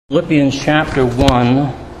Philippians chapter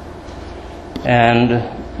 1, and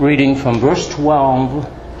reading from verse 12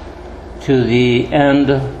 to the end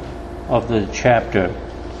of the chapter.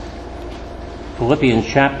 Philippians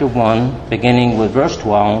chapter 1, beginning with verse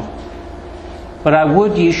 12. But I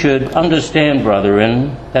would ye should understand,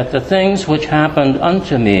 brethren, that the things which happened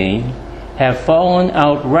unto me have fallen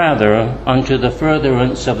out rather unto the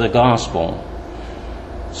furtherance of the gospel,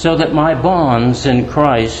 so that my bonds in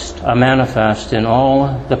Christ are manifest in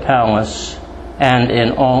all the palace and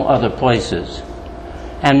in all other places.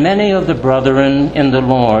 And many of the brethren in the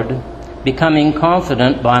Lord, becoming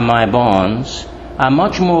confident by my bonds, are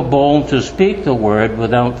much more bold to speak the word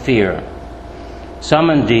without fear. Some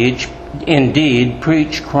indeed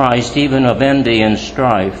preach Christ even of envy and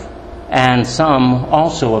strife, and some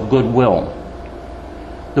also of goodwill.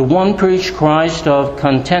 The one preached Christ of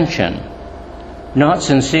contention, not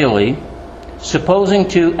sincerely, supposing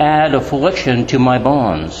to add affliction to my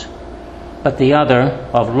bonds, but the other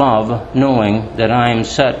of love, knowing that I am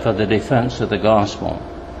set for the defense of the gospel.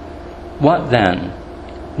 What then?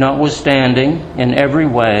 Notwithstanding, in every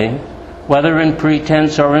way, whether in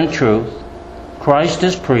pretense or in truth, Christ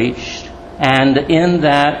is preached, and in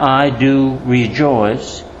that I do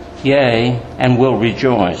rejoice, yea, and will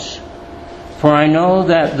rejoice. For I know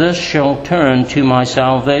that this shall turn to my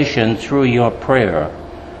salvation through your prayer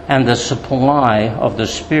and the supply of the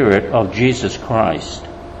Spirit of Jesus Christ,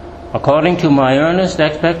 according to my earnest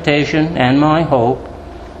expectation and my hope,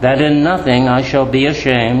 that in nothing I shall be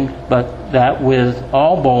ashamed, but that with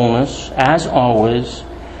all boldness, as always,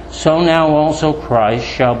 so now also Christ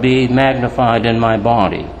shall be magnified in my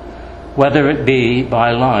body, whether it be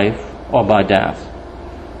by life or by death.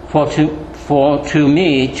 For to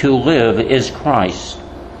me to live is Christ,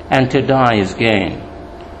 and to die is gain.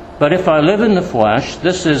 But if I live in the flesh,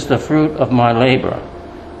 this is the fruit of my labor.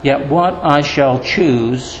 Yet what I shall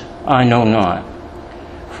choose, I know not.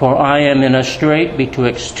 For I am in a strait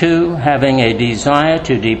betwixt two, having a desire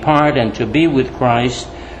to depart and to be with Christ,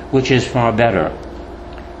 which is far better.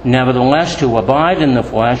 Nevertheless, to abide in the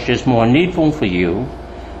flesh is more needful for you.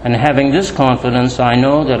 And having this confidence, I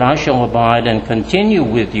know that I shall abide and continue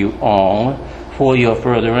with you all for your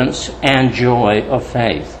furtherance and joy of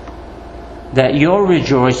faith, that your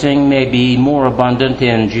rejoicing may be more abundant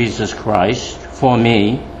in Jesus Christ for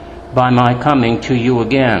me by my coming to you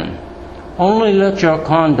again. Only let your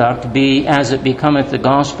conduct be as it becometh the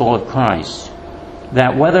gospel of Christ,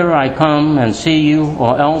 that whether I come and see you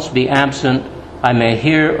or else be absent, I may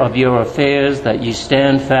hear of your affairs, that ye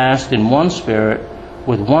stand fast in one spirit,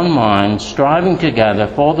 with one mind, striving together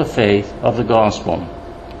for the faith of the gospel,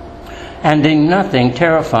 and in nothing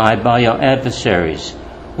terrified by your adversaries,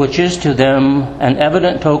 which is to them an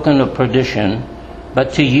evident token of perdition,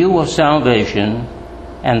 but to you of salvation,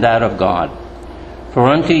 and that of God.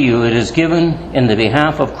 For unto you it is given in the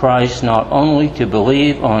behalf of Christ not only to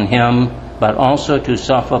believe on him, but also to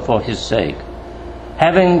suffer for his sake,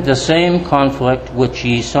 having the same conflict which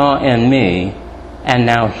ye saw in me, and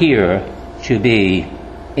now hear to be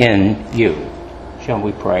in you. Shall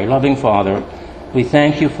we pray? Loving Father, we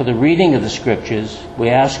thank you for the reading of the Scriptures. We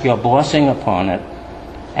ask your blessing upon it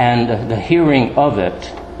and the hearing of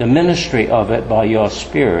it, the ministry of it by your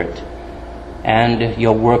Spirit, and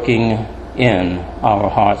your working in our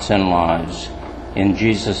hearts and lives. In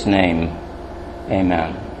Jesus' name,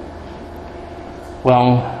 amen.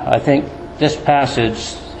 Well, I think this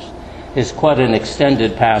passage is quite an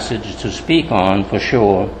extended passage to speak on for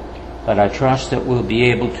sure, but I trust that we'll be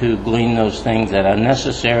able to glean those things that are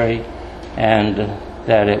necessary and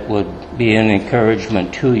that it would be an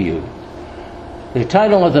encouragement to you. The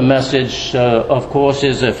title of the message, of course,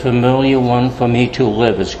 is a familiar one for me: to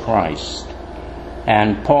live as Christ.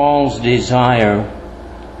 And Paul's desire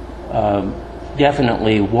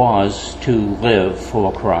definitely was to live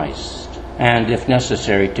for Christ, and if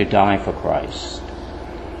necessary, to die for Christ.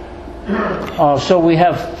 So we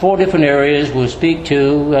have 4 different areas we'll speak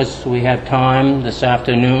to as we have time this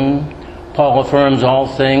afternoon. Paul affirms all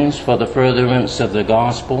things for the furtherance of the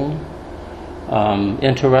gospel.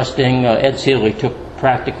 Interesting, Ed Seeley took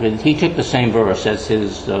the same verse as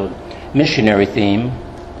his missionary theme.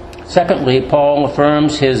 Secondly, Paul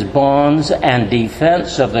affirms his bonds and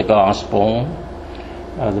defense of the gospel,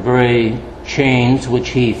 the very chains which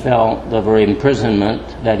he felt, the very imprisonment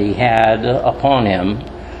that he had upon him,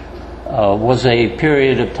 was a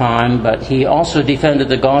period of time, but he also defended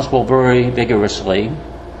the gospel very vigorously.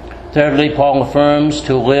 Thirdly, Paul affirms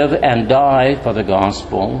to live and die for the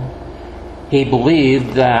gospel. He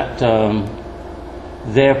believed that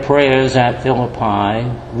their prayers at Philippi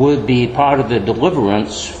would be part of the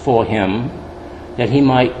deliverance for him, that he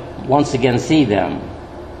might once again see them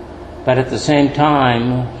but at the same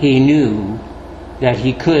time, he knew that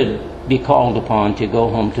he could be called upon to go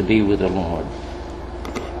home to be with the Lord.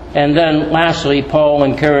 And then lastly, Paul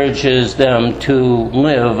encourages them to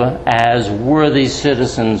live as worthy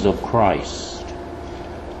citizens of Christ,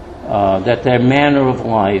 that their manner of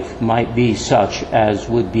life might be such as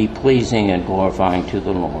would be pleasing and glorifying to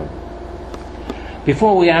the Lord.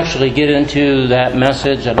 Before we actually get into that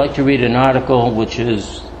message, I'd like to read an article which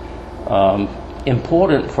is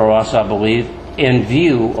important for us, I believe, in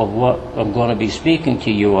view of what I'm going to be speaking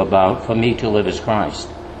to you about, For Me to Live as Christ.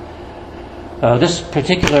 This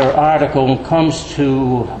particular article comes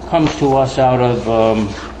to us out of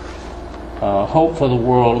Hope for the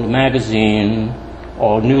World magazine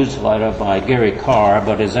or newsletter by Gary Carr,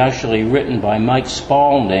 but is actually written by Mike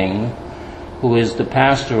Spaulding, who is the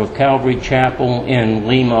pastor of Calvary Chapel in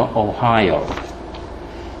Lima, Ohio.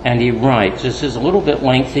 And he writes, this is a little bit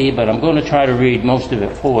lengthy, but I'm going to try to read most of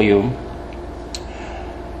it for you.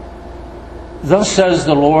 Thus says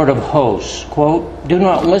the Lord of hosts, quote, "Do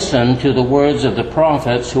not listen to the words of the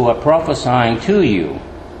prophets who are prophesying to you.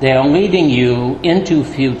 They are leading you into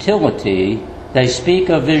futility. They speak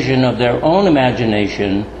a vision of their own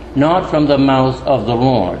imagination, not from the mouth of the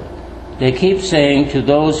Lord. They keep saying to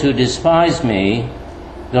those who despise me,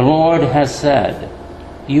 the Lord has said,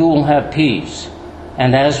 you will have peace.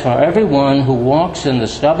 And as for everyone who walks in the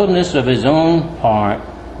stubbornness of his own heart,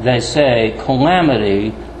 they say,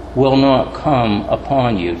 calamity will not come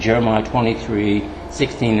upon you." Jeremiah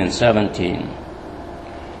 23:16 and 17.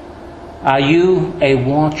 Are you a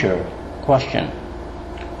watcher? Question.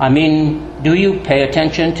 I mean, do you pay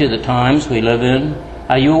attention to the times we live in?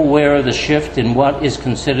 Are you aware of the shift in what is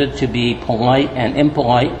considered to be polite and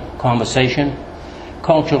impolite conversation,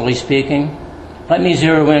 culturally speaking? Let me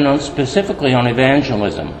zero in specifically on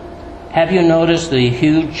evangelism. Have you noticed the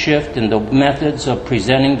huge shift in the methods of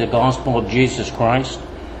presenting the gospel of Jesus Christ?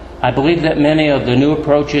 I believe that many of the new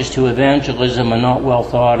approaches to evangelism are not well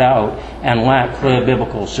thought out and lack clear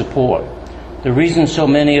biblical support. The reason so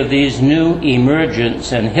many of these new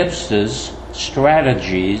emergents and hipsters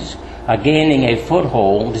strategies are gaining a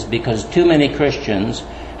foothold is because too many Christians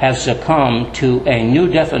have succumbed to a new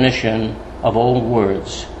definition of old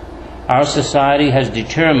words. Our society has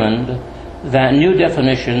determined that new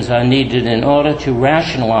definitions are needed in order to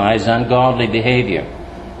rationalize ungodly behavior.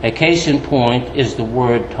 A case in point is the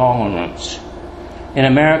word tolerance. In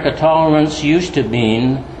America, tolerance used to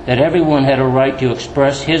mean that everyone had a right to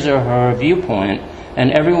express his or her viewpoint,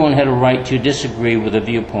 and everyone had a right to disagree with a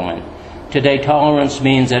viewpoint. Today, tolerance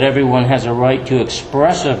means that everyone has a right to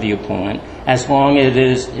express a viewpoint as long as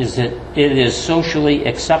it is socially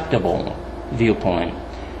acceptable viewpoint.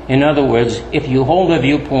 In other words, if you hold a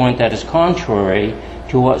viewpoint that is contrary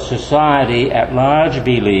to what society at large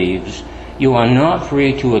believes, you are not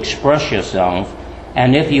free to express yourself,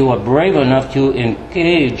 and if you are brave enough to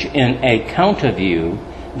engage in a counter view,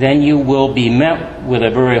 then you will be met with a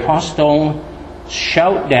very hostile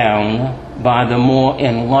shout down by the more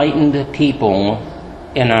enlightened people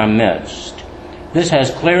in our midst. This has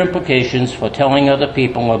clear implications for telling other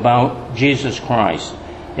people about Jesus Christ.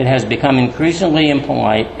 It has become increasingly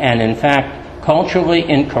impolite and, in fact, culturally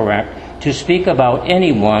incorrect to speak about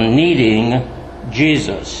anyone needing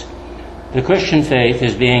Jesus. The Christian faith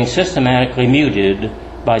is being systematically muted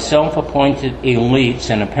by self-appointed elites,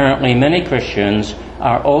 and apparently many Christians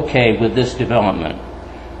are okay with this development.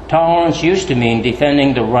 Tolerance used to mean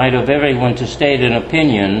defending the right of everyone to state an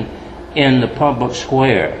opinion in the public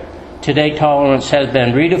square. Today, tolerance has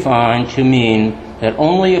been redefined to mean that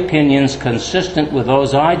only opinions consistent with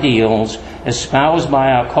those ideals espoused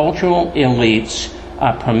by our cultural elites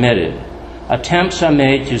are permitted. Attempts are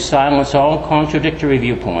made to silence all contradictory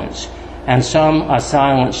viewpoints, and some are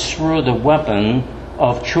silenced through the weapon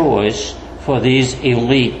of choice for these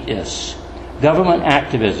elitists. Government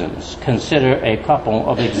activisms. Consider a couple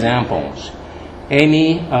of examples.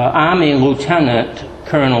 Army Lieutenant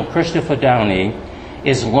Colonel Christopher Downey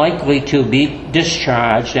is likely to be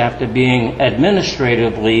discharged after being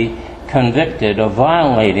administratively convicted of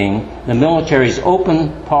violating the military's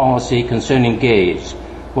open policy concerning gays.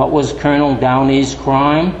 What was Colonel Downey's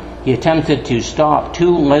crime? He attempted to stop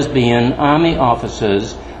two lesbian Army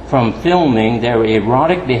officers from filming their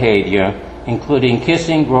erotic behavior, including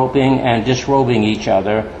kissing, groping, and disrobing each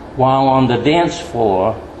other while on the dance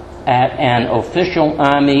floor at an official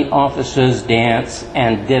Army officers' dance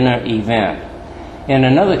and dinner event. In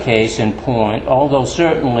another case in point, although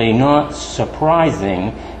certainly not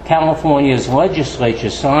surprising, California's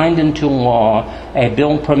legislature signed into law a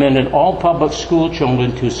bill permitting all public school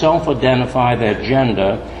children to self-identify their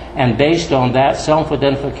gender, and based on that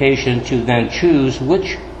self-identification to then choose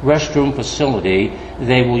which restroom facility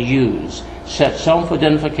they will use. Set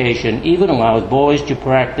self-identification even allows boys to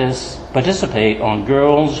participate on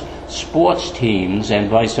girls' sports teams and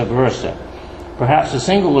vice versa. Perhaps the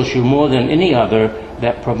single issue more than any other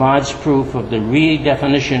that provides proof of the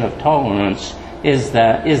redefinition of tolerance is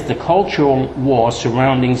the cultural war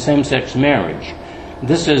surrounding same-sex marriage.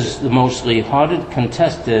 This is the mostly hotly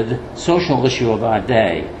contested social issue of our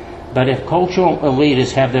day. But if cultural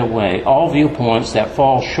elitists have their way, all viewpoints that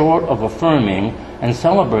fall short of affirming and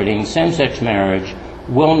celebrating same-sex marriage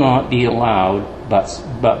will not be allowed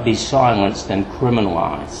but be silenced and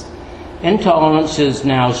criminalized. Intolerance is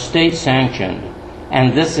now state-sanctioned,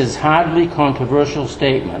 and this is hardly controversial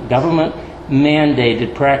statement.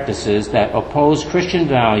 Government-mandated practices that oppose Christian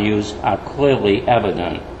values are clearly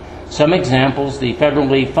evident. Some examples: the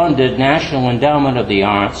federally funded National Endowment of the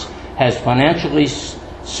Arts has financially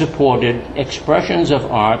supported expressions of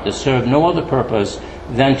art that serve no other purpose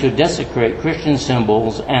than to desecrate Christian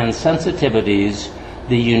symbols and sensitivities.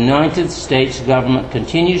 The United States government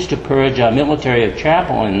continues to purge our military of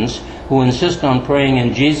chaplains who insist on praying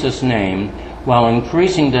in Jesus' name, while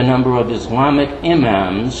increasing the number of Islamic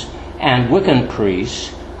imams and Wiccan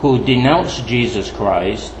priests who denounce Jesus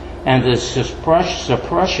Christ, and the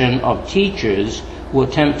suppression of teachers who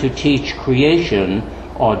attempt to teach creation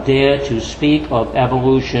or dare to speak of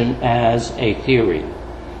evolution as a theory.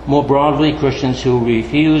 More broadly, Christians who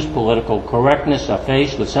refuse political correctness are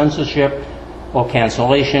faced with censorship or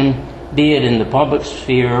cancellation, be it in the public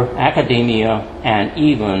sphere, academia, and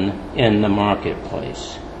even in the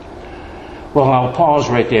marketplace. Well, I'll pause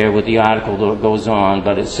right there with the article that goes on,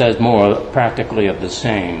 but it says more practically of the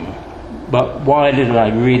same. But why did I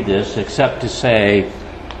read this except to say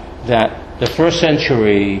that the first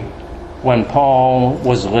century, when Paul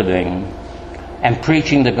was living and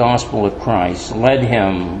preaching the gospel of Christ, led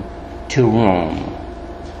him to Rome.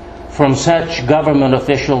 From such government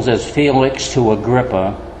officials as Felix to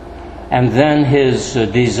Agrippa, and then his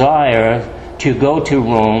desire to go to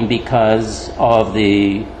Rome because of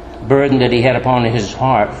the burden that he had upon his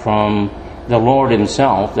heart from the Lord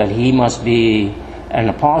himself, that he must be an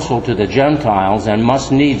apostle to the Gentiles and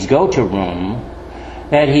must needs go to Rome,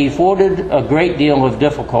 that he forded a great deal of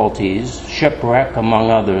difficulties, shipwreck among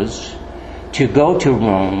others, to go to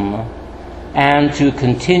Rome and to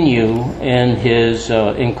continue in his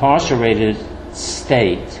incarcerated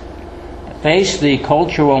state, face the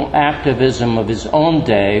cultural activism of his own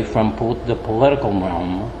day from the political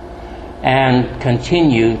realm, and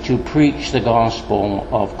continue to preach the gospel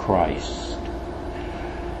of Christ.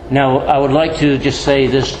 Now, I would like to just say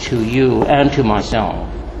this to you and to myself.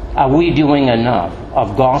 Are we doing enough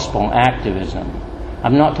of gospel activism?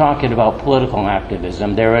 I'm not talking about political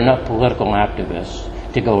activism. There are enough political activists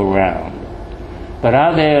to go around. But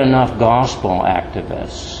are there enough gospel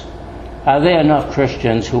activists? Are there enough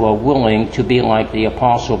Christians who are willing to be like the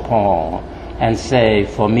Apostle Paul and say,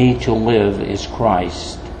 "For me to live is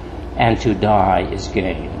Christ, and to die is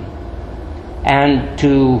gain"? And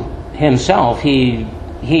to himself,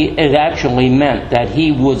 it actually meant that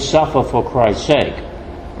he would suffer for Christ's sake.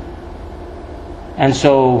 And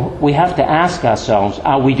so we have to ask ourselves,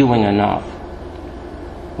 are we doing enough?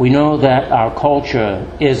 We know that our culture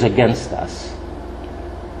is against us.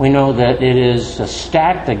 We know that it is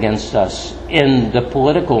stacked against us in the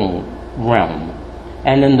political realm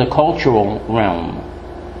and in the cultural realm.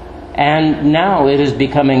 And now it is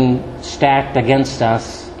becoming stacked against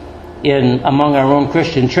us among our own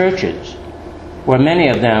Christian churches, where many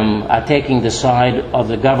of them are taking the side of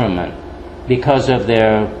the government because of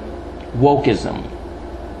their wokeism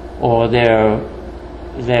or their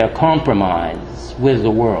compromise with the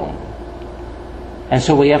world. And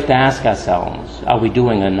so we have to ask ourselves, are we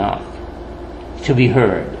doing enough to be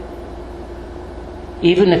heard?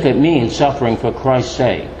 Even if it means suffering for Christ's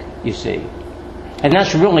sake, you see. And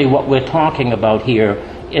that's really what we're talking about here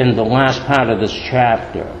in the last part of this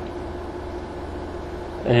chapter,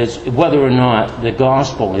 is whether or not the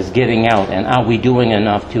gospel is getting out, and are we doing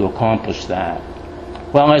enough to accomplish that?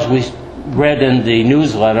 Well, as we read in the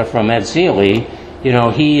newsletter from Ed Seeley,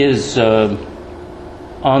 he is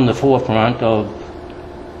on the forefront of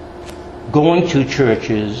going to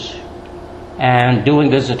churches and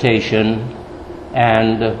doing visitation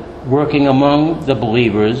and working among the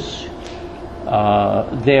believers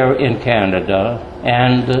there in Canada,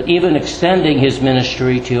 and even extending his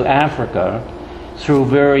ministry to Africa through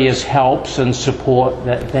various helps and support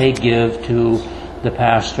that they give to the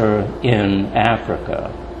pastor in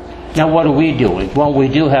Africa. Now, what are we doing? Well, we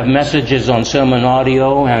do have messages on sermon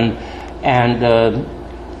audio, and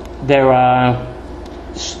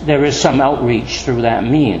there is some outreach through that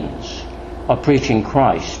means. of preaching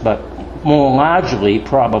Christ, but more largely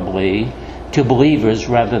probably to believers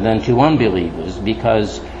rather than to unbelievers,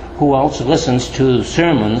 because who else listens to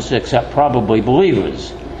sermons except probably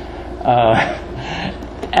believers?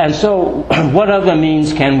 And so what other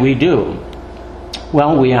means can we do?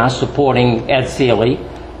 Well, we are supporting Ed Seeley.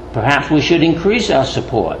 Perhaps we should increase our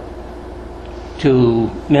support to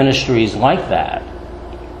ministries like that.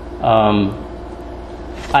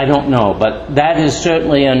 I don't know, but that is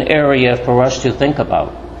certainly an area for us to think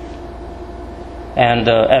about. And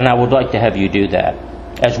I would like to have you do that,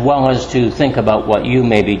 as well as to think about what you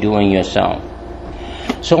may be doing yourself.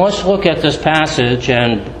 So let's look at this passage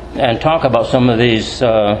and talk about some of these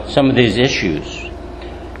issues.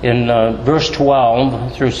 In verse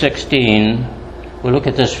 12 through 16, we look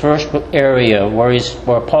at this first area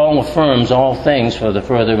where Paul affirms all things for the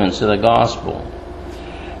furtherance of the gospel.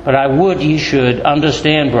 But I would ye should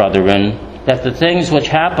understand, brethren, that the things which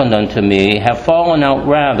happened unto me have fallen out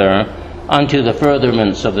rather unto the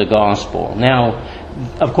furtherance of the gospel. Now,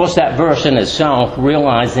 of course, that verse in itself,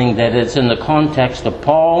 realizing that it's in the context of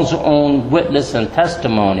Paul's own witness and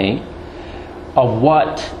testimony of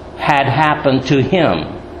what had happened to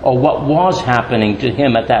him, or what was happening to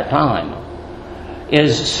him at that time,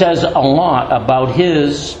 says a lot about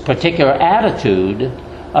his particular attitude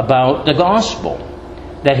about the gospel.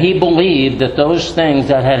 That he believed that those things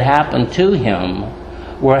that had happened to him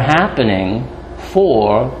were happening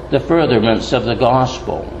for the furtherance of the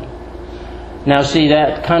gospel. Now, see,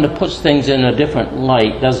 that kind of puts things in a different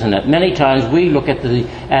light, doesn't it? Many times we look at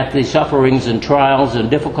the sufferings and trials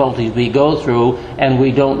and difficulties we go through, and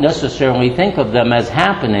we don't necessarily think of them as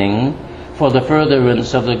happening for the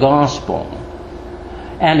furtherance of the gospel.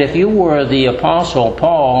 And if you were the Apostle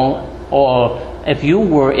Paul, or if you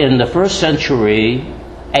were in the first century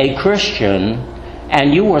a Christian,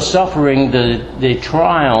 and you were suffering the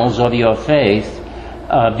trials of your faith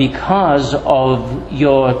because of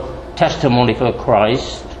your testimony for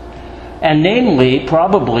Christ, and namely,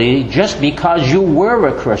 probably just because you were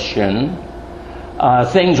a Christian,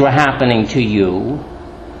 things were happening to you,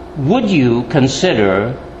 would you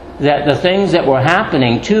consider that the things that were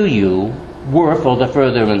happening to you were for the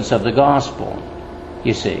furtherance of the gospel?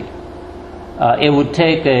 You see, it would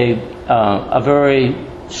take a very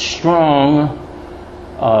strong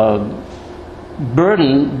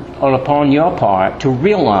burden upon your part to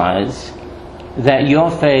realize that your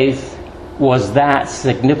faith was that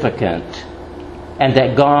significant, and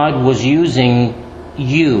that God was using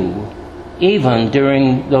you even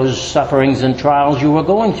during those sufferings and trials you were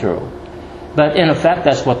going through. But in effect,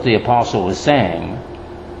 that's what the apostle is saying.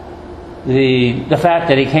 The fact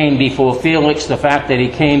that he came before Felix, the fact that he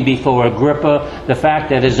came before Agrippa, the fact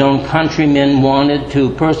that his own countrymen wanted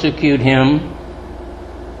to persecute him,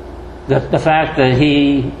 the fact that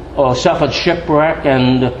he suffered shipwreck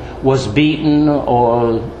and was beaten,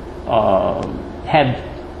 or had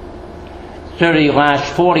 40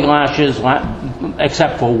 lashes,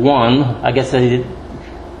 except for one. I guess they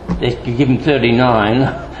could give him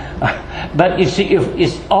 39. But you see,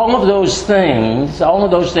 it's all of those things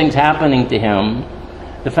happening to him,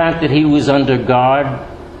 the fact that he was under guard,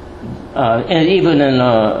 and even in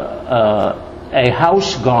a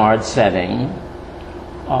house guard setting,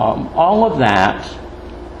 all of that,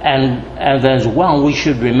 and as well, we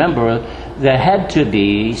should remember there had to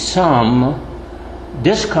be some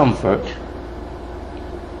discomfort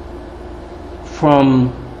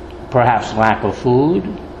from perhaps lack of food,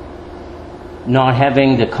 not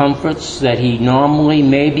having the comforts that he normally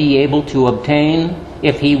may be able to obtain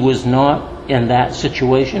if he was not in that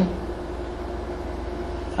situation.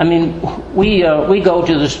 I mean, we go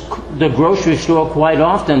to the grocery store quite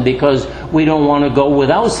often because we don't want to go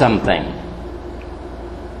without something.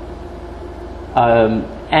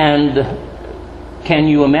 And can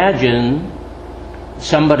you imagine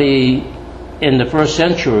somebody in the first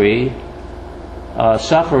century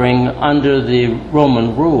suffering under the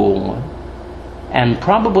Roman rule and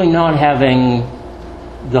probably not having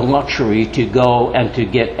the luxury to go and to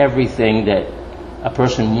get everything that a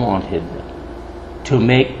person wanted to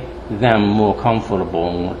make them more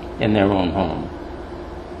comfortable in their own home?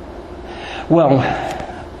 Well,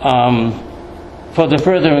 for the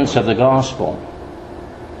furtherance of the gospel,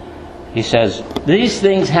 he says, these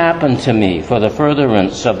things happen to me for the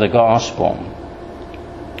furtherance of the gospel,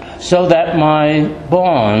 so that my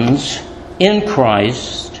bonds in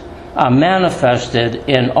Christ are manifested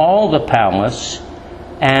in all the palace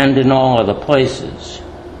and in all other places.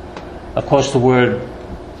 Of course, the word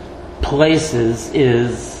places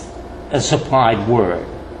is a supplied word.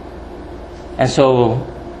 And so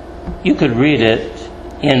you could read it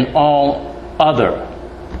in all other.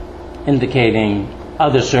 indicating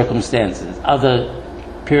other circumstances, other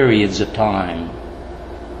periods of time,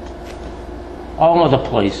 all other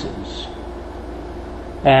places.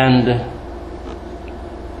 And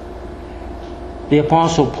the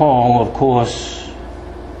Apostle Paul, of course,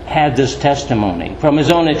 had this testimony. From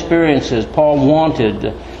his own experiences, Paul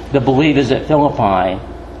wanted the believers at Philippi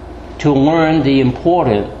to learn the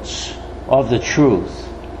importance of the truth,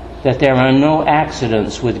 that there are no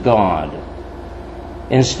accidents with God.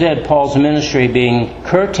 Instead, Paul's ministry being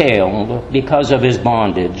curtailed because of his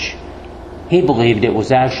bondage, he believed it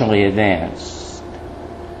was actually advanced.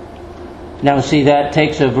 Now, see, that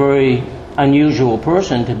takes a very unusual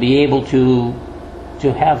person to be able to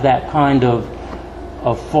have that kind of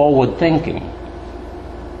forward thinking,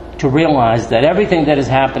 to realize that everything that is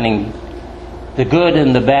happening, the good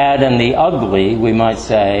and the bad and the ugly, we might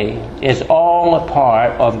say, is all a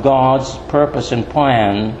part of God's purpose and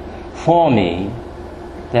plan for me,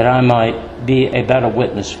 that I might be a better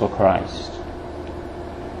witness for Christ.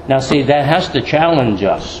 Now see, that has to challenge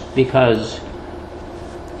us, because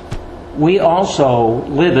we also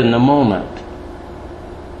live in the moment.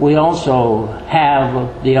 We also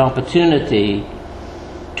have the opportunity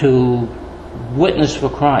to witness for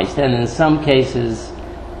Christ, and in some cases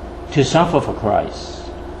to suffer for Christ.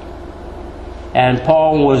 And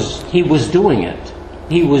Paul was doing it.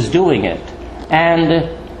 He was doing it.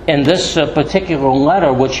 And in this particular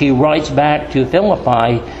letter, which he writes back to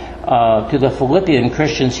Philippi, to the Philippian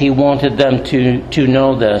Christians, he wanted them to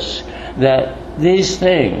know this, that these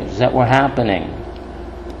things that were happening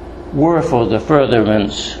were for the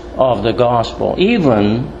furtherance of the gospel.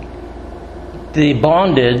 Even the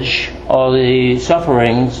bondage or the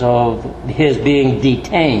sufferings of his being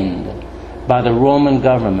detained by the Roman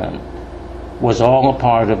government was all a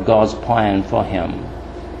part of God's plan for him.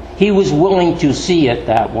 He was willing to see it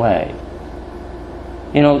that way.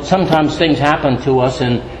 You know, sometimes things happen to us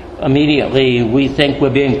and immediately we think we're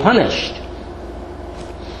being punished.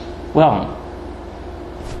 Well,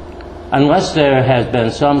 unless there has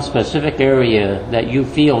been some specific area that you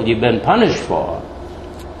feel you've been punished for,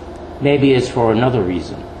 maybe it's for another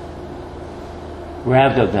reason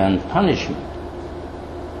rather than punishment.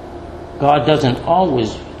 God doesn't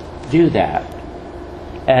always do that.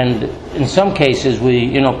 And in some cases,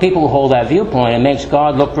 people who hold that viewpoint, it makes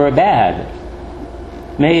God look very bad.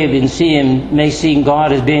 May even see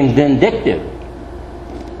God as being vindictive,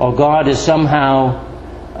 or God is somehow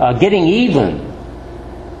getting even,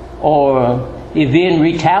 or being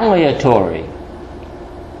retaliatory.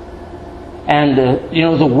 And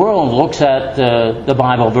the world looks at the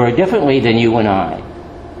Bible very differently than you and I.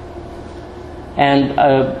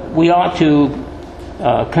 And we ought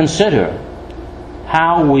to consider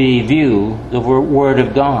how we view the Word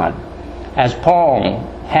of God. As Paul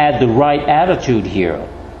had the right attitude here,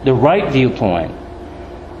 the right viewpoint.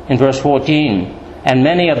 In verse 14, and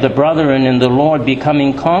many of the brethren in the Lord,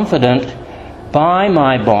 becoming confident by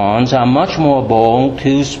my bonds, are much more bold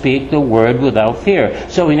to speak the word without fear.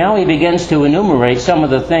 So now he begins to enumerate some of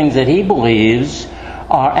the things that he believes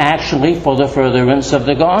are actually for the furtherance of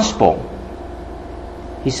the gospel.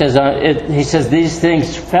 He says these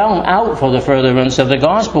things fell out for the furtherance of the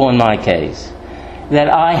gospel in my case. That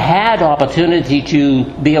I had opportunity to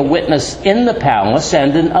be a witness in the palace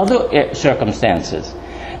and in other circumstances.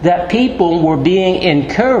 That people were being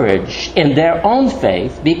encouraged in their own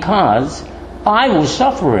faith because I was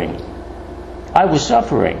suffering. I was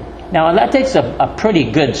suffering. Now that takes a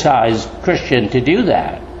pretty good-sized Christian to do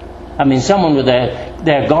that. I mean, someone with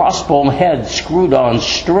their gospel head screwed on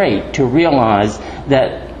straight to realize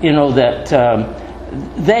that,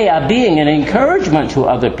 they are being an encouragement to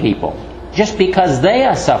other people just because they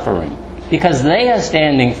are suffering, because they are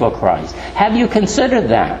standing for Christ. Have you considered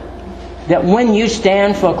that? That when you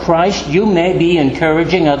stand for Christ, you may be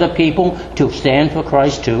encouraging other people to stand for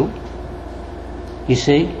Christ too? You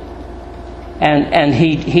see? And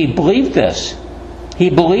he believed this. He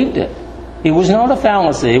believed it. It was not a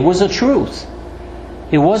fallacy. It was a truth.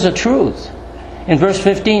 It was a truth. In verse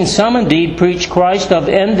 15, some indeed preach Christ of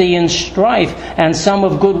envy and strife, and some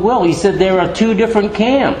of goodwill. He said there are two different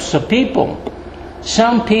camps of people.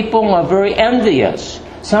 Some people are very envious.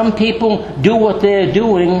 Some people do what they're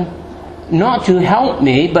doing not to help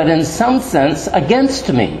me, but in some sense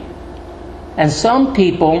against me. And some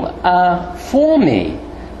people are for me.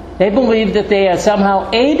 They believe that they are somehow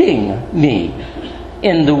aiding me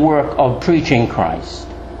in the work of preaching Christ.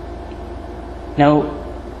 Now,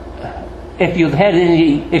 if you've had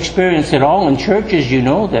any experience at all in churches, you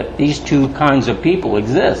know that these two kinds of people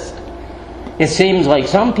exist. It seems like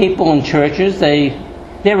some people in churches,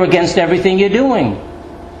 they're against everything you're doing.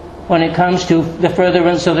 when it comes to the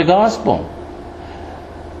furtherance of the gospel.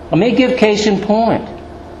 Let me give case in point.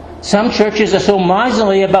 Some churches are so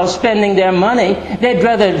miserly about spending their money, they'd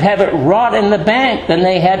rather have it rot in the bank than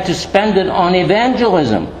they had to spend it on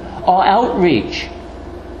evangelism or outreach,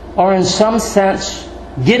 or in some sense,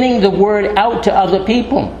 getting the word out to other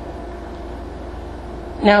people.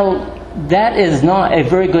 Now, that is not a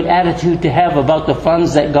very good attitude to have about the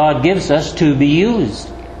funds that God gives us to be used.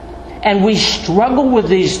 And we struggle with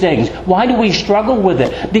these things. Why do we struggle with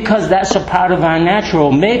it? Because that's a part of our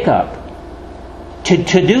natural makeup to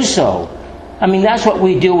do so. I mean, that's what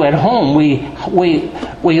we do at home. We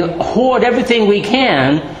hoard everything we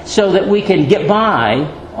can so that we can get by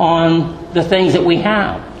on the things that we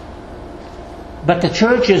have. But the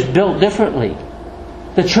church is built differently.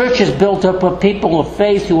 The church is built up of people of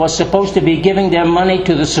faith who are supposed to be giving their money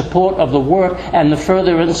to the support of the work and the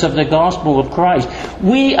furtherance of the gospel of Christ.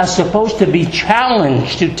 We are supposed to be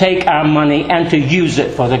challenged to take our money and to use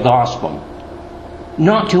it for the gospel,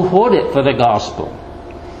 not to hoard it for the gospel.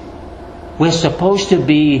 We're supposed to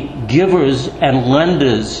be givers and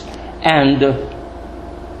lenders and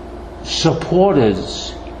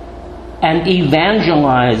supporters and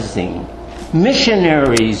evangelizing,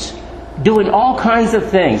 missionaries, doing all kinds of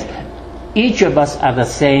things. Each of us are the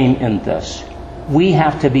same in this. We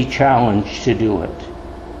have to be challenged to do it.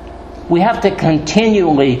 We have to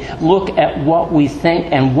continually look at what we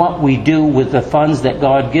think and what we do with the funds that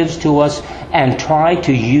God gives to us and try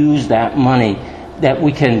to use that money that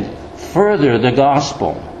we can further the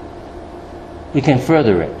gospel. We can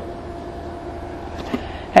further it.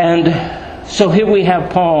 And so here we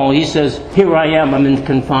have Paul. He says, here I am, I'm in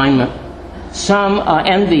confinement. Some are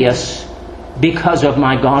envious because of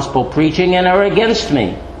my gospel preaching and are against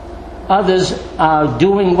me. Others are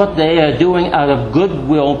doing what they are doing out of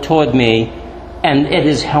goodwill toward me, and it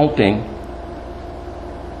is helping.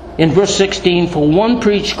 In verse 16, for one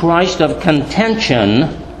preached Christ of contention,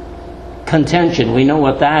 we know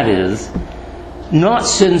what that is, not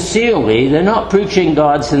sincerely, they're not preaching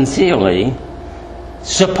God sincerely,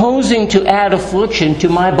 supposing to add affliction to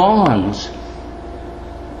my bonds.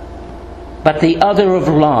 But the other of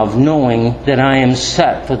love, knowing that I am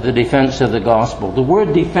set for the defense of the gospel. The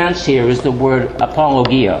word defense here is the word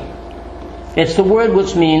apologia. It's the word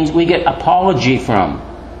which means we get apology from.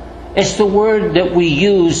 It's the word that we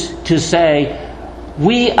use to say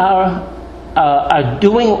we are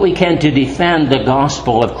doing what we can to defend the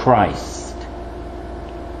gospel of Christ.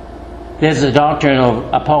 There's a doctrine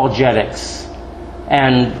of apologetics,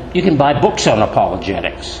 and you can buy books on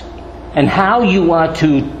apologetics and how you are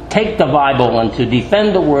to take the Bible and to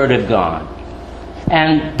defend the Word of God.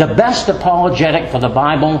 And the best apologetic for the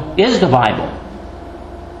Bible is the Bible.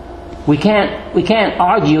 We can't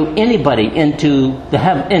argue anybody into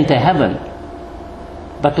heaven.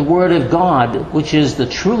 But the Word of God, which is the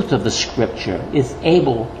truth of the Scripture, is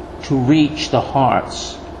able to reach the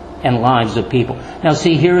hearts and lives of people. Now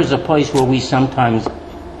see, here is a place where we sometimes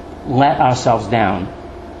let ourselves down.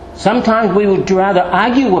 Sometimes we would rather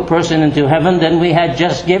argue a person into heaven than we had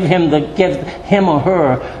just give him or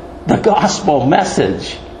her the gospel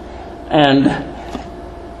message. And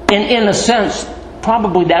in a sense,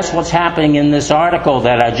 probably that's what's happening in this article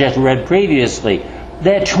that I just read previously.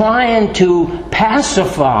 They're trying to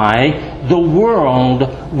pacify the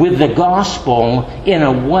world with the gospel in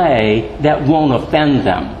a way that won't offend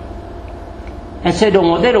them. And so they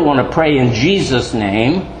don't want to pray in Jesus'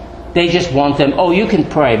 name. They just want them, you can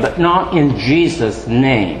pray, but not in Jesus'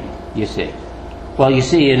 name, you see. Well, you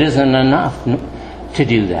see, it isn't enough to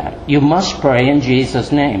do that. You must pray in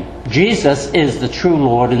Jesus' name. Jesus is the true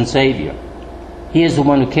Lord and Savior. He is the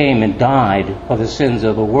one who came and died for the sins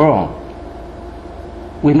of the world.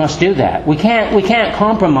 We must do that. We can't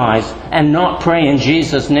compromise and not pray in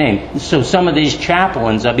Jesus' name. So some of these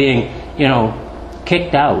chaplains are being,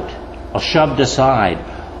 kicked out or shoved aside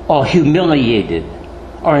or humiliated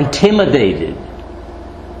or intimidated.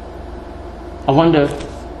 I wonder,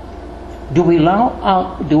 do we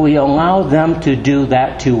allow them to do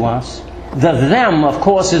that to us? The them, of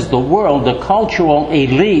course, is the world, the cultural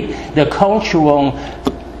elite, the cultural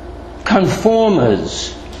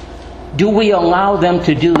conformers. Do we allow them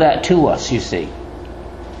to do that to us, you see?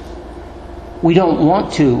 We don't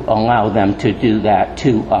want to allow them to do that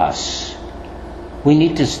to us. We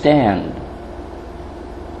need to stand.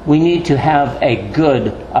 We need to have a good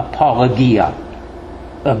apologia,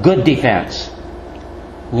 a good defense.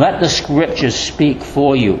 Let the Scriptures speak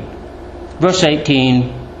for you. Verse 18,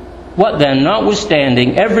 what then,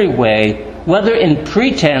 notwithstanding every way, whether in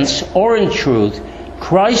pretense or in truth,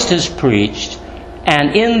 Christ is preached,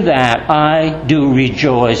 and in that I do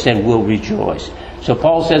rejoice and will rejoice. So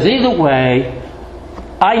Paul says, either way,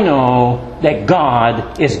 I know that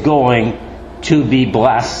God is going to be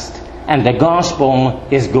blessed and the gospel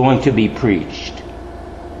is going to be preached.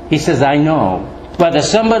 He says, I know. Whether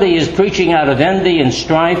somebody is preaching out of envy and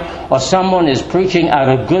strife or someone is preaching out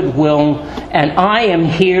of goodwill, and I am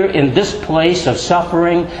here in this place of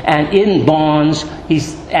suffering and in bonds,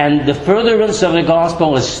 and the furtherance of the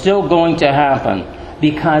gospel is still going to happen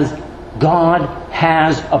because God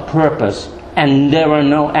has a purpose and there are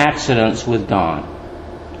no accidents with God.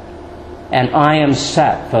 And I am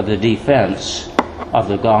set for the defense of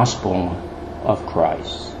the gospel of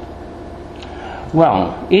Christ.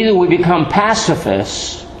 Well, either we become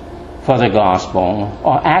pacifists for the gospel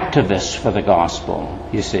or activists for the gospel,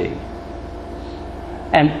 you see.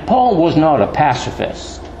 And Paul was not a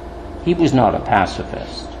pacifist. He was not a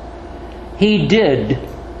pacifist. He did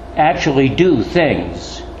actually do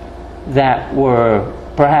things that were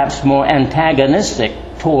perhaps more antagonistic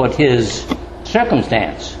toward his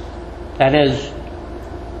circumstance. That is,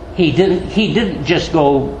 he didn't just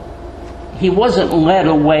go, he wasn't led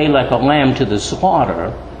away like a lamb to the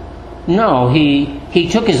slaughter. No, he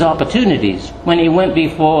took his opportunities when he went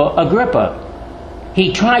before Agrippa.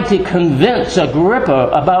 He tried to convince Agrippa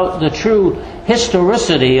about the true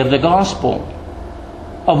historicity of the gospel,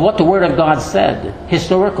 of what the Word of God said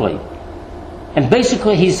historically. And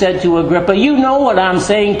basically he said to Agrippa, you know what I'm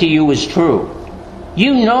saying to you is true.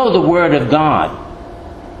 You know the Word of God.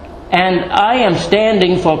 And I am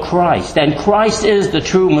standing for Christ. And Christ is the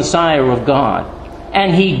true Messiah of God.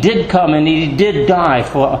 And He did come and He did die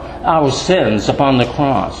for our sins upon the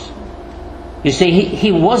cross. You see,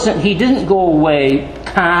 he didn't go away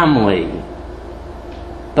calmly,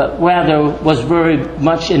 but rather was very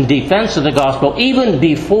much in defense of the gospel, even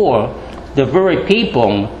before the very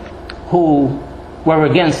people who were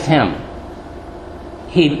against him.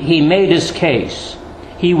 He made his case.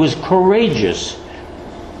 He was courageous.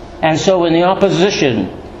 And so in the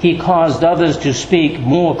opposition, he caused others to speak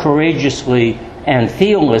more courageously and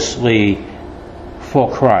fearlessly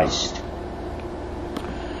for Christ.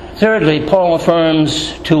 Thirdly, Paul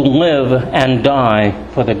affirms to live and die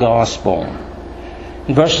for the gospel.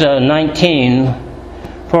 In verse 19,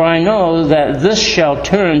 for I know that this shall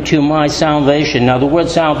turn to my salvation. Now the word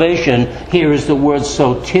salvation here is the word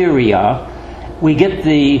soteria. We get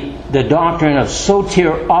the doctrine of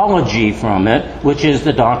soteriology from it, which is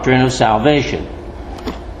the doctrine of salvation.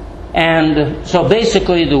 And so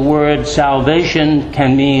basically the word salvation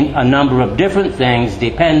can mean a number of different things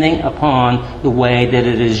depending upon the way that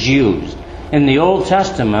it is used. In the Old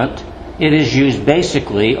Testament, it is used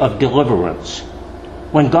basically of deliverance.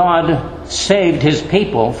 When God saved His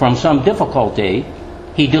people from some difficulty,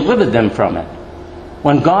 He delivered them from it.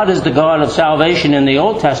 When God is the God of salvation in the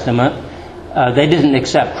Old Testament, they didn't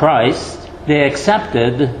accept Christ. They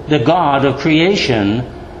accepted the God of creation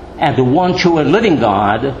and the one true and living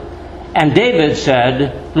God. And David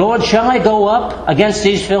said, Lord, shall I go up against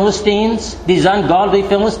these Philistines, these ungodly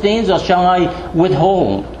Philistines, or shall I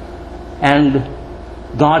withhold? And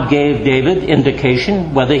God gave David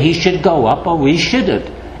indication whether he should go up or he shouldn't.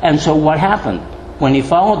 And so what happened? When he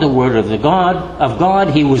followed the word of God,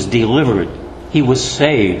 he was delivered. He was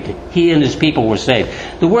saved. He and his people were saved.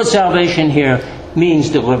 The word salvation here means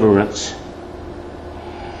deliverance.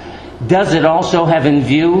 Does it also have in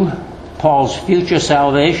view Paul's future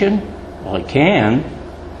salvation? Well, it can.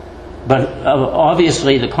 But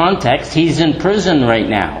obviously the context, he's in prison right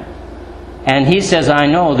now. And he says, I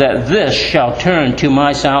know that this shall turn to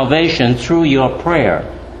my salvation through your prayer.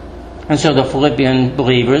 And so the Philippian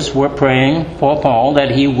believers were praying for Paul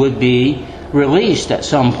that he would be released at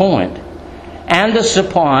some point. And the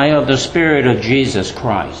supply of the Spirit of Jesus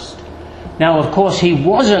Christ. Now, of course, he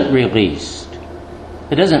wasn't released.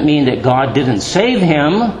 It doesn't mean that God didn't save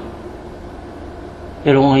him.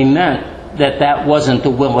 It only meant that wasn't the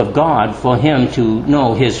will of God for him to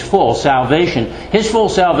know his full salvation. His full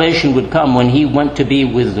salvation would come when he went to be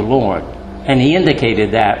with the Lord. And he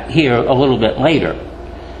indicated that here a little bit later.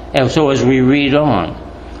 And so as we read on,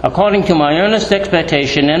 according to my earnest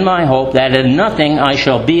expectation and my hope that in nothing I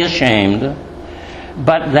shall be ashamed,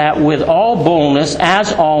 but that with all boldness,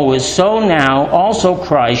 as always, so now also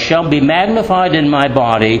Christ shall be magnified in my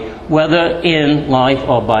body, whether in life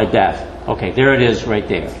or by death. Okay, there it is right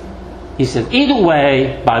there. He said, either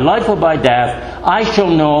way, by life or by death, I shall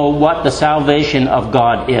know what the salvation of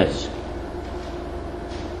God is.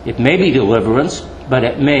 It may be deliverance, but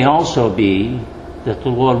it may also be that the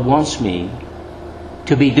Lord wants me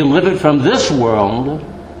to be delivered from this world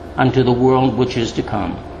unto the world which is to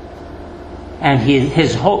come. And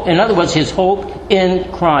his hope, in other words, his hope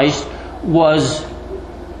in Christ was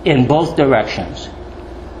in both directions.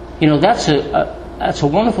 That's a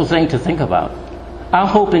wonderful thing to think about. Our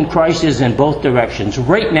hope in Christ is in both directions.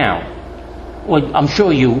 Right now, well, I'm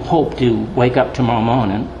sure you hope to wake up tomorrow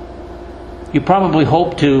morning. You probably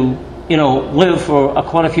hope to, live for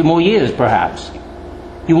quite a few more years, perhaps.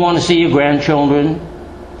 You want to see your grandchildren.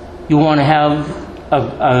 You want to have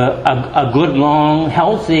a good, long,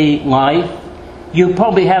 healthy life. You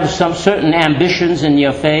probably have some certain ambitions in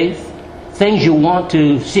your faith, things you want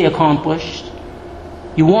to see accomplished.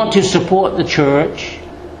 You want to support the church.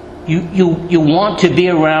 You want to be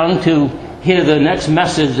around to hear the next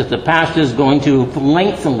message that the pastor is going to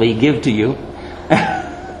lengthily give to you.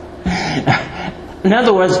 In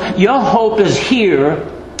other words, your hope is here.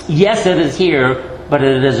 Yes, it is here, but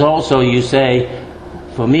it is also, you say,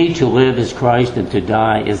 for me to live is Christ and to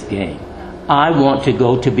die is gain. I want to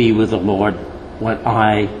go to be with the Lord when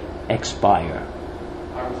I expire.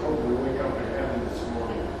 I was hoping to wake up in heaven this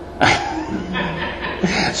morning.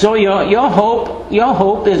 So your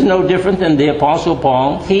hope is no different than the Apostle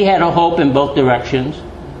Paul. He had a hope in both directions.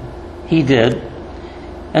 He did.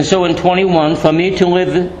 And so in 21, for me to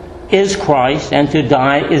live is Christ and to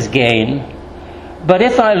die is gain. But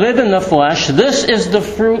if I live in the flesh, this is the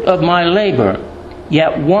fruit of my labor.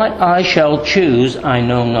 Yet what I shall choose, I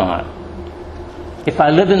know not. If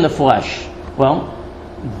I live in the flesh, well,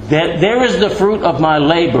 there is the fruit of my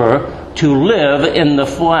labor to live in the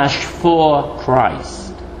flesh for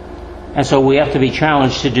Christ. And so we have to be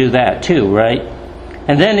challenged to do that too, right?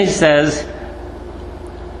 And then he says,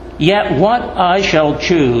 yet what I shall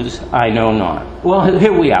choose, I know not. Well,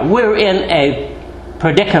 here we are. We're in a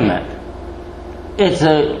predicament. It's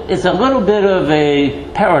a little bit of a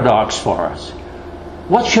paradox for us.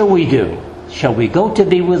 What shall we do? Shall we go to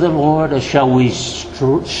be with the Lord, or shall we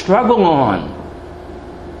struggle on?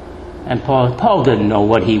 And Paul didn't know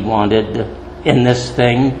what he wanted in this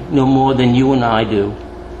thing no more than you and I do.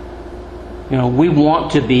 We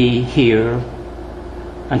want to be here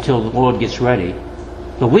until the Lord gets ready.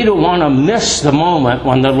 But we don't want to miss the moment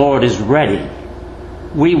when the Lord is ready.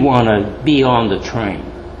 We want to be on the train,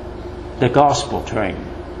 the gospel train,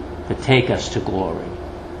 to take us to glory,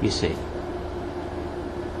 you see.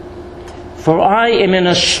 For I am in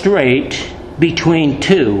a strait between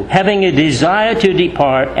two, having a desire to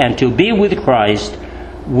depart and to be with Christ,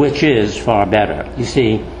 which is far better. You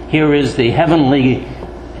see, here is the heavenly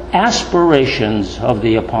aspirations of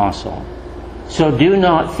the apostle. So do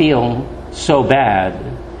not feel so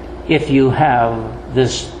bad if you have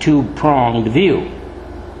this two-pronged view.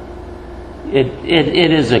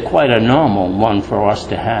 It is quite a normal one for us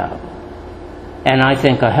to have. And I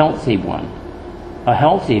think a healthy one, a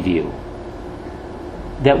healthy view.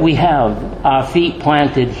 That we have our feet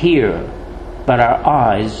planted here, but our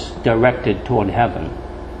eyes directed toward heaven.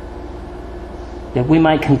 That we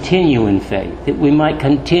might continue in faith, that we might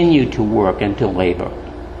continue to work and to labor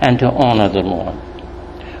and to honor the Lord.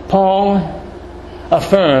 Paul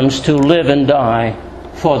affirms to live and die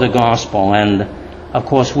for the gospel, and of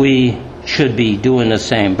course we should be doing the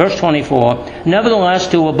same. Verse 24, nevertheless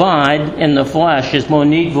to abide in the flesh is more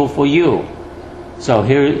needful for you. So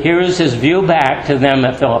here is his view back to them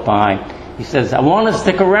at Philippi. He says, I want to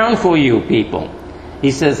stick around for you people.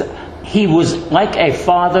 He says, he was like a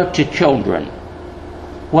father to children.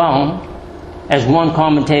 Well, as one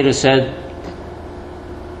commentator said,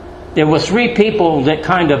 there were three people that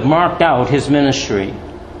kind of marked out his ministry.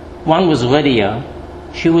 One was Lydia.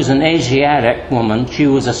 She was an Asiatic woman. She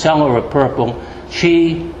was a seller of purple.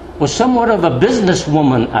 She was somewhat of a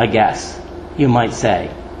businesswoman, I guess, you might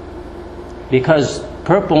say. Because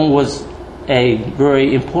purple was a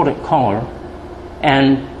very important color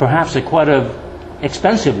and perhaps a quite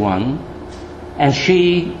expensive one. And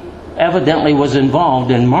she evidently was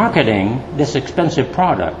involved in marketing this expensive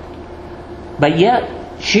product. But yet,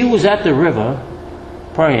 she was at the river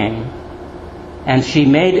praying, and she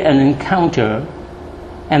made an encounter,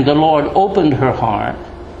 and the Lord opened her heart,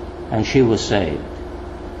 and she was saved.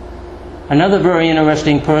 Another very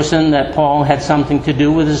interesting person that Paul had something to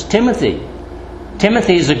do with is Timothy.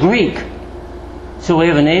 Timothy is a Greek. So we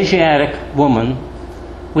have an Asiatic woman.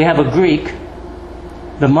 We have a Greek.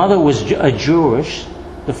 The mother was a Jewish.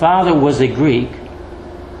 The father was a Greek.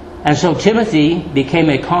 And so Timothy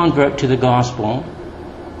became a convert to the gospel.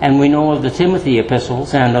 And we know of the Timothy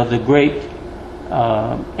epistles and of the great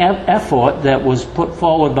effort that was put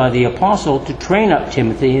forward by the apostle to train up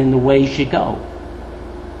Timothy in the way he should go.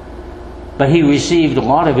 But he received a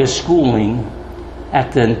lot of his schooling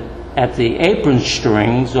at the apron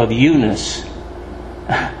strings of Eunice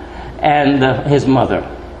and his mother.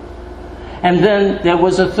 And then there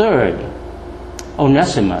was a third,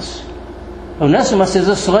 Onesimus. Onesimus is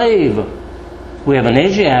a slave. we have an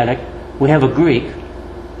Asiatic, we have a Greek,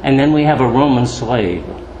 and then we have a Roman slave.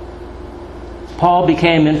 Paul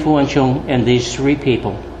became influential in these three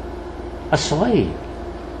people. A slave.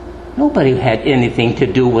 Nobody had anything to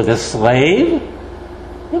do with a slave.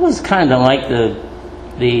 It was kind of like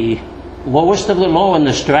the lowest of the low in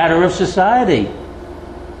the strata of society,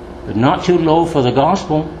 but not too low for the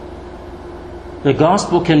gospel. The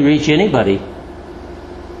gospel can reach anybody.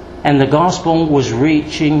 And the gospel was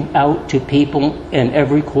reaching out to people in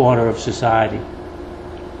every quarter of society.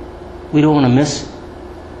 We don't want to miss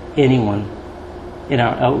anyone in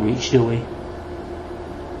our outreach, do we?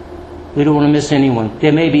 We don't want to miss anyone.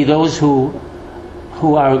 There may be those who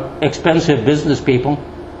are expensive business people.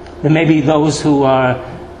 There may be those who are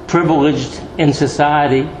privileged in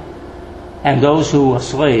society and those who are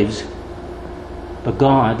slaves. But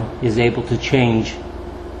God is able to change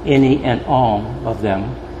any and all of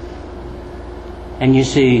them. And you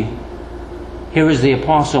see, here is the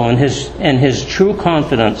apostle in his true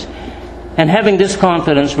confidence. And having this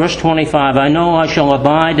confidence, verse 25, I know I shall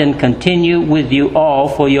abide and continue with you all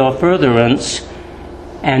for your furtherance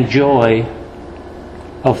and joy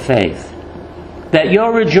of faith, that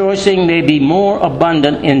your rejoicing may be more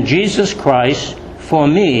abundant in Jesus Christ for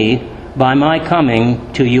me by my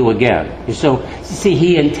coming to you again. So, see,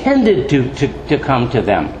 he intended to come to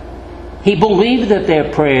them. He believed that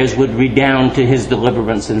their prayers would redound to his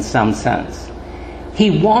deliverance in some sense.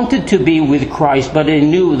 He wanted to be with Christ, but he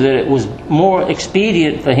knew that it was more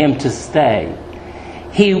expedient for him to stay.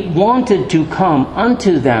 He wanted to come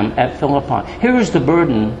unto them at Philippi. Here is the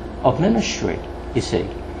burden of ministry, you see.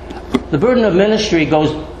 The burden of ministry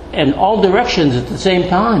goes in all directions at the same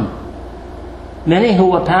time. Many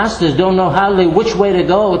who are pastors don't know hardly which way to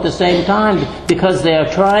go at the same time because they are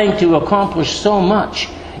trying to accomplish so much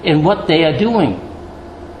in what they are doing.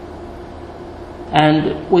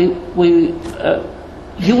 And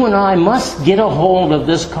you and I must get a hold of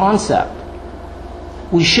this concept.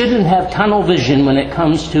 We shouldn't have tunnel vision when it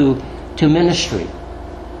comes to ministry.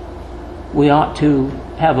 We ought to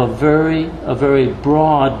have a very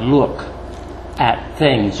broad look at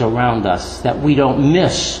things around us, that we don't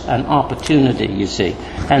miss an opportunity, you see.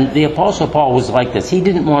 And the Apostle Paul was like this. He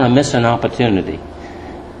didn't want to miss an opportunity.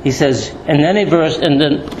 He says, and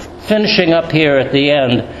then finishing up here at the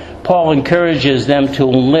end, Paul encourages them to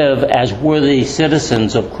live as worthy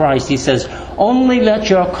citizens of Christ. He says, only let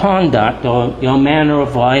your conduct or your manner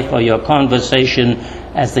of life or your conversation,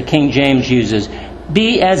 as the King James uses,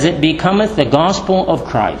 be as it becometh the gospel of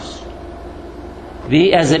Christ.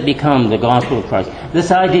 Be as it become the gospel of Christ.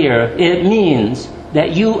 This idea, it means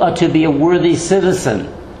that you are to be a worthy citizen.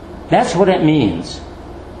 That's what it means.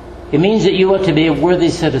 It means that you are to be a worthy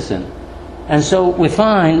citizen. And so we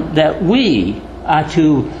find that we are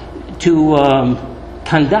to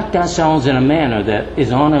conduct ourselves in a manner that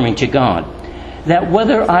is honoring to God. That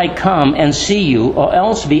whether I come and see you or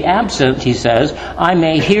else be absent, he says, I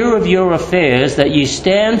may hear of your affairs, that ye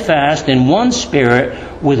stand fast in one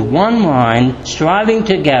spirit, with one mind, striving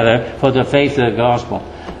together for the faith of the gospel.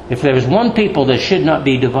 If there is one people that should not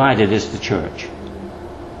be divided, it's the church.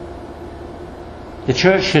 The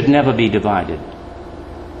church should never be divided.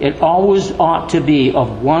 It always ought to be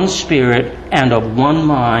of one spirit and of one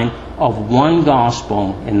mind, of one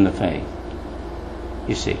gospel in the faith.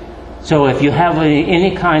 You see. So if you have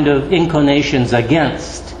any kind of inclinations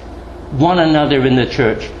against one another in the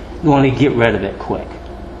church, you want to get rid of it quick.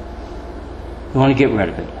 You want to get rid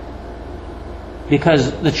of it.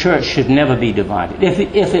 Because the church should never be divided. If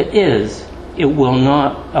it is, it will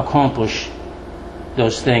not accomplish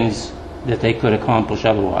those things that they could accomplish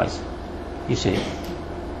otherwise. You see.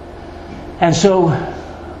 And so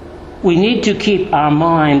we need to keep our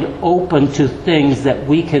mind open to things that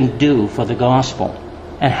we can do for the gospel,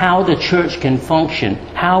 and how the church can function,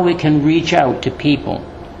 how it can reach out to people,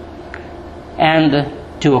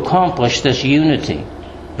 and to accomplish this unity.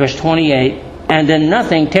 Verse 28, and in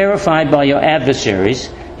nothing terrified by your adversaries.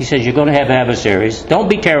 He says you're going to have adversaries. Don't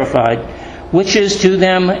be terrified, which is to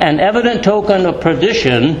them an evident token of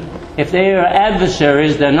perdition. If they are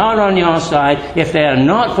adversaries, they're not on your side. If they are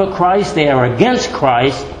not for Christ, they are against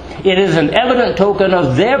Christ. It is an evident token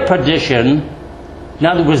of their perdition, in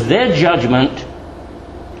other words, their judgment,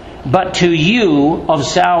 but to you of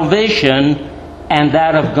salvation and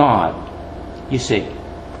that of God. You see,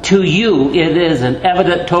 to you it is an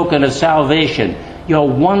evident token of salvation. Your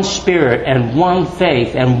one spirit and one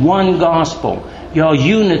faith and one gospel. Your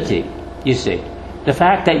unity, you see. The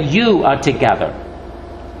fact that you are together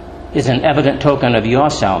is an evident token of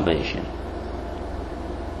your salvation.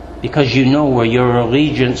 Because you know where your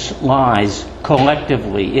allegiance lies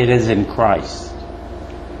collectively. It is in Christ.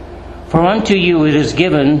 For unto you it is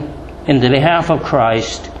given in the behalf of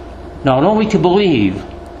Christ, not only to believe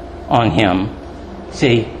on him,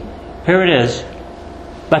 see, here it is,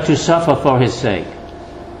 but to suffer for his sake.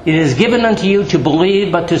 It is given unto you to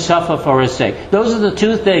believe, but to suffer for his sake. Those are the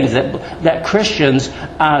two things that Christians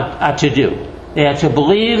are to do. They are to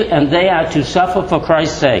believe and they are to suffer for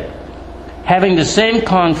Christ's sake. Having the same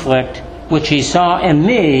conflict which he saw in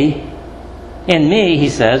me, he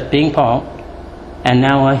says, being Paul, and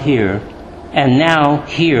now I hear, and now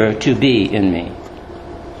here to be in me.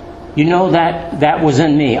 You know that was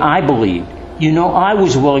in me. I believed. You know I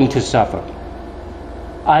was willing to suffer.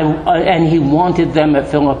 And he wanted them at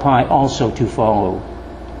Philippi also to follow,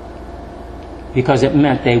 because it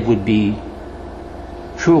meant they would be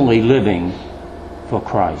truly living for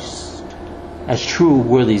Christ as true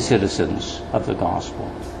worthy citizens of the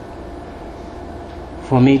gospel.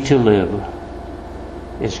 For me to live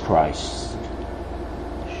is Christ.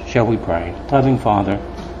 Shall we pray? Loving Father,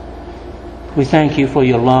 we thank you for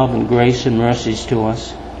your love and grace and mercies to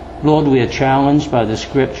us. Lord, we are challenged by the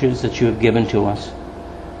scriptures that you have given to us.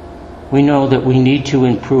 We know that we need to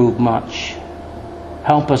improve much.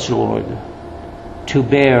 Help us, Lord, to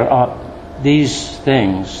bear up these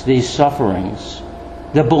things, these sufferings,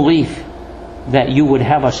 the belief that you would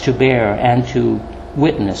have us to bear and to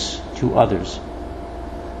witness to others.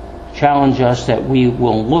 Challenge us that we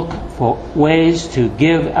will look for ways to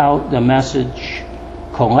give out the message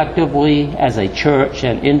collectively as a church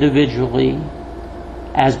and individually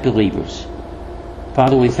as believers.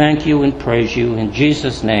 Father, we thank you and praise you. In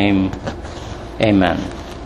Jesus' name, amen.